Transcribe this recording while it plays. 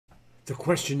The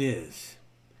question is,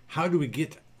 how do we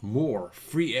get more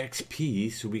free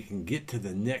XP so we can get to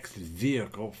the next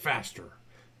vehicle faster?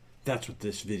 That's what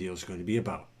this video is going to be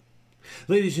about.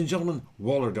 Ladies and gentlemen,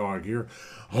 Wallerdog here.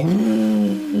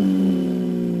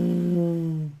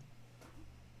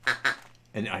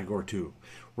 And Igor too.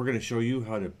 We're going to show you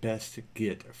how to best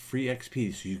get free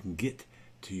XP so you can get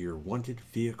to your wanted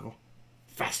vehicle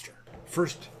faster.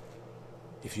 First,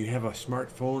 if you have a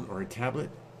smartphone or a tablet,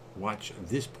 watch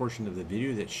this portion of the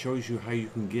video that shows you how you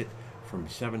can get from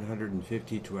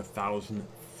 750 to 1,000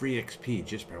 free XP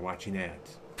just by watching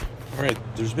ads. Alright,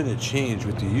 there's been a change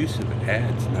with the use of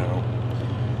ads now.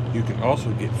 You can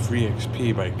also get free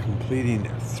XP by completing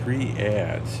 3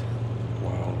 ads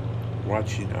while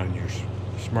watching on your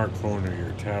smartphone or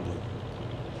your tablet.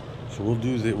 So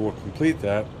we'll complete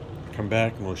that, come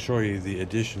back, and we'll show you the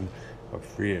addition of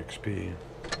free XP.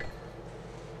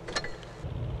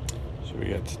 So we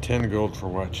got 10 gold for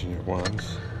watching it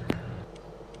once.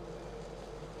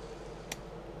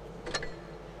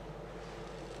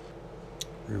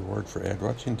 Reward for ad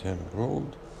watching, 10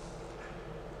 gold.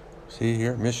 See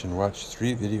here, mission, watch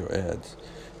 3 video ads.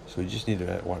 So we just need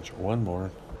to watch 1 more.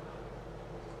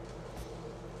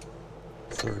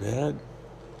 3rd ad.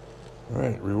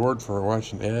 Alright, reward for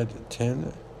watching ad,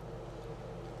 10.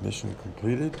 Mission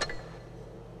completed.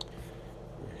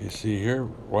 You see here,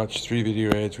 watch 3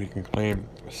 video ads, we can claim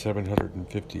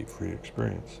 750 free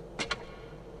experience.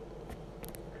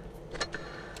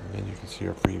 And then you can see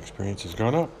our free experience has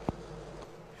gone up.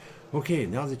 Okay,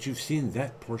 now that you've seen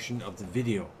that portion of the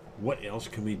video, what else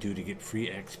can we do to get free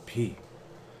XP?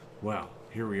 Well,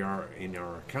 here we are in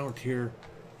our account here,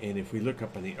 and if we look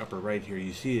up on the upper right here,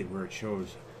 you see it where it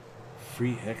shows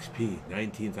free XP,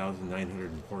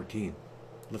 19,914.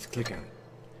 Let's click on it.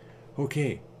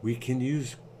 Okay, we can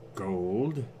use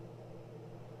gold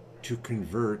to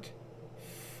convert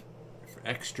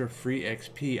extra free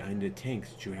XP on the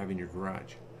tanks that you have in your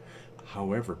garage.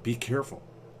 However, be careful.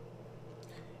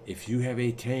 If you have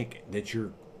a tank that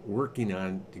you're working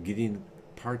on getting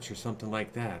parts or something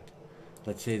like that,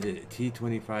 let's say the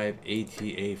T25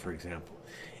 ATA for example,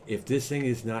 if this thing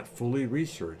is not fully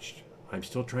researched, I'm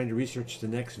still trying to research the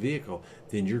next vehicle,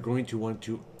 then you're going to want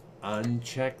to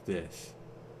uncheck this.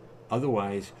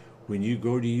 Otherwise, when you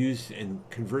go to use and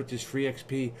convert this free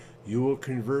XP, you will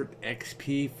convert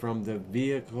XP from the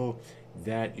vehicle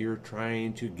that you're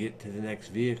trying to get to the next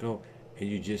vehicle, and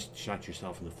you just shot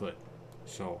yourself in the foot.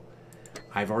 So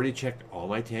I've already checked all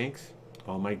my tanks,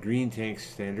 all my green tanks,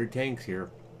 standard tanks here,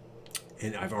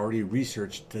 and I've already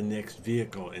researched the next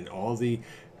vehicle and all the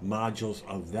modules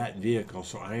of that vehicle,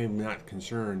 so I am not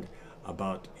concerned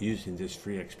about using this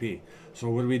free XP. So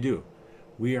what do?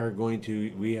 We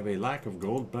have a lack of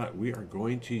gold, but we are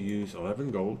going to use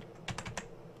 11 gold,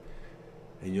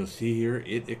 and you'll see here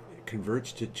it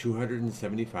converts to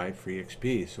 275 free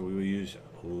XP. So we will use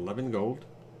 11 gold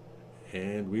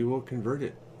and we will convert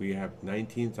it. We have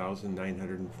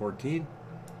 19,914.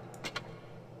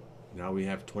 Now we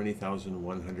have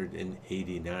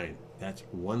 20,189. That's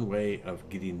one way of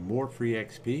getting more free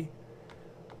XP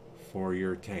for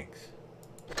your tanks.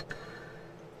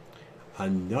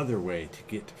 Another way to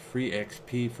get free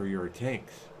XP for your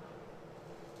tanks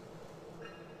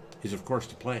is, of course,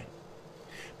 to play.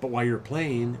 But while you're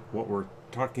playing, what we're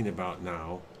talking about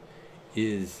now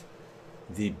is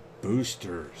the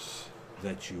boosters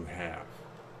that you have.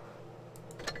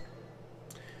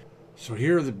 So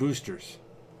here are the boosters,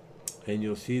 and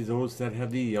you'll see those that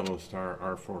have the yellow star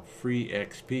are for free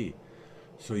XP.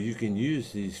 So you can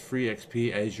use these free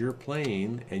XP as you're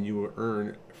playing, and you will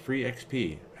earn free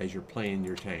XP as you're playing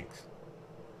your tanks.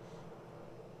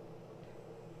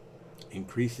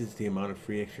 Increases the amount of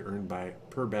free XP earned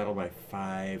per battle by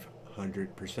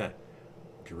 500%.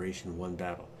 Duration 1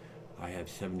 battle. I have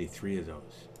 73 of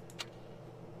those.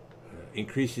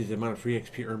 Increases the amount of free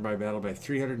XP earned by battle by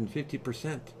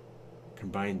 350%.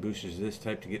 Combine boosters of this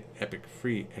type to get epic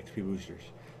free XP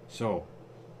boosters. So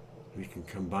we can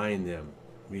combine them.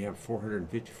 We have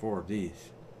 454 of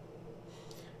these.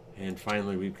 And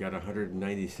finally, we've got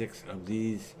 196 of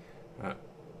these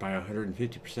by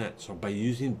 150%. So by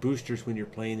using boosters when you're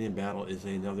playing in battle is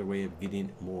another way of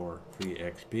getting more free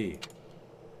XP.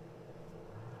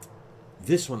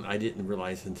 This one I didn't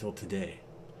realize until today.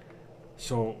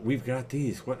 So we've got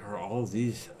these. What are all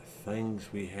these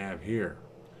things we have here?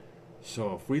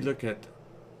 So if we look at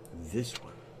this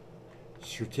one,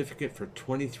 certificate for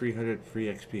 2,300 free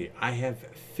XP. I have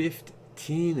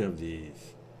 15 of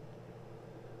these.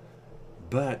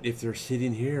 But if they're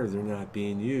sitting here, they're not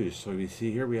being used. So we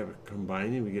see here we have a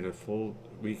combining, we get a full,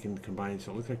 we can combine,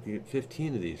 so it looks like we get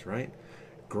 15 of these, right?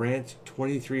 grants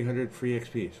 2,300 free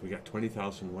XP. So we got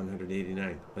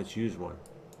 20,189. Let's use one.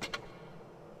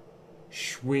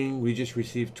 Swing, we just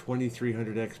received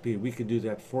 2,300 XP. We could do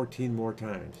that 14 more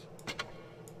times.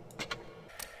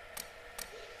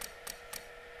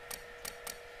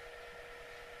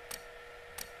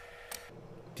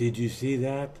 Did you see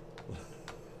that?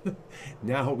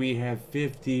 Now we have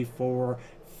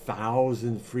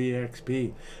 54,000 free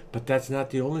XP. But that's not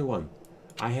the only one.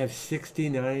 I have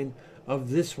 69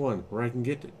 of this one where I can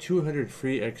get 200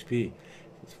 free XP.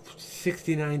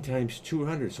 69 times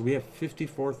 200. So we have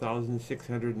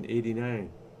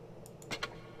 54,689.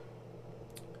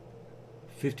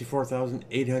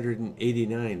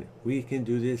 54,889. We can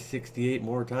do this 68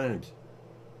 more times.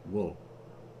 We'll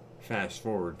fast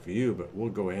forward for you, but we'll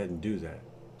go ahead and do that.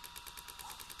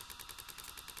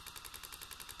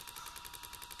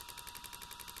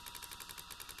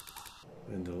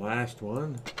 And the last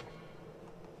one.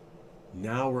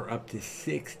 Now we're up to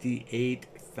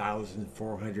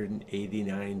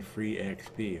 68,489 free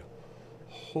XP.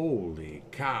 Holy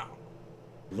cow.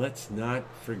 Let's not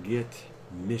forget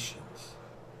missions.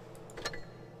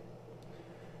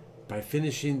 By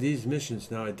finishing these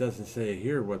missions, now it doesn't say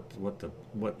here what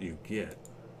you get.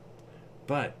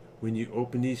 But when you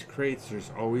open these crates,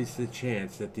 there's always the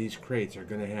chance that these crates are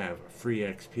going to have free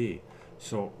XP.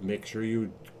 So make sure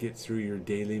you get through your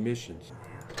daily missions.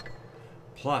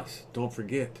 Plus, don't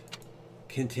forget,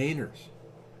 containers.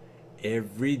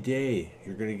 Every day,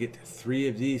 you're going to get 3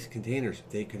 of these containers.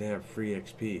 They can have free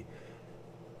XP.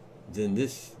 Then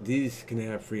these can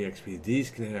have free XP.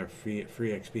 These can have free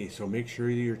XP. So make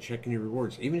sure you're checking your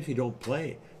rewards. Even if you don't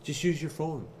play, just use your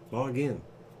phone. Log in.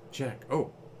 Check. Oh,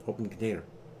 open container.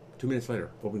 2 minutes later,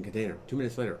 open container. 2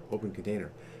 minutes later, open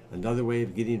container. Another way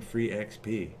of getting free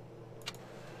XP.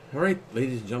 All right,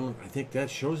 ladies and gentlemen, I think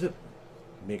that shows it.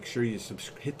 Make sure you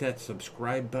hit that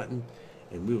subscribe button,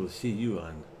 and we will see you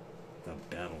on the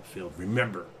battlefield.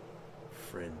 Remember,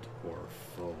 friend or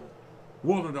foe.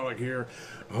 Wallerdog here.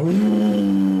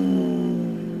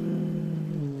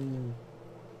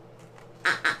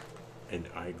 And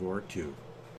Igor too.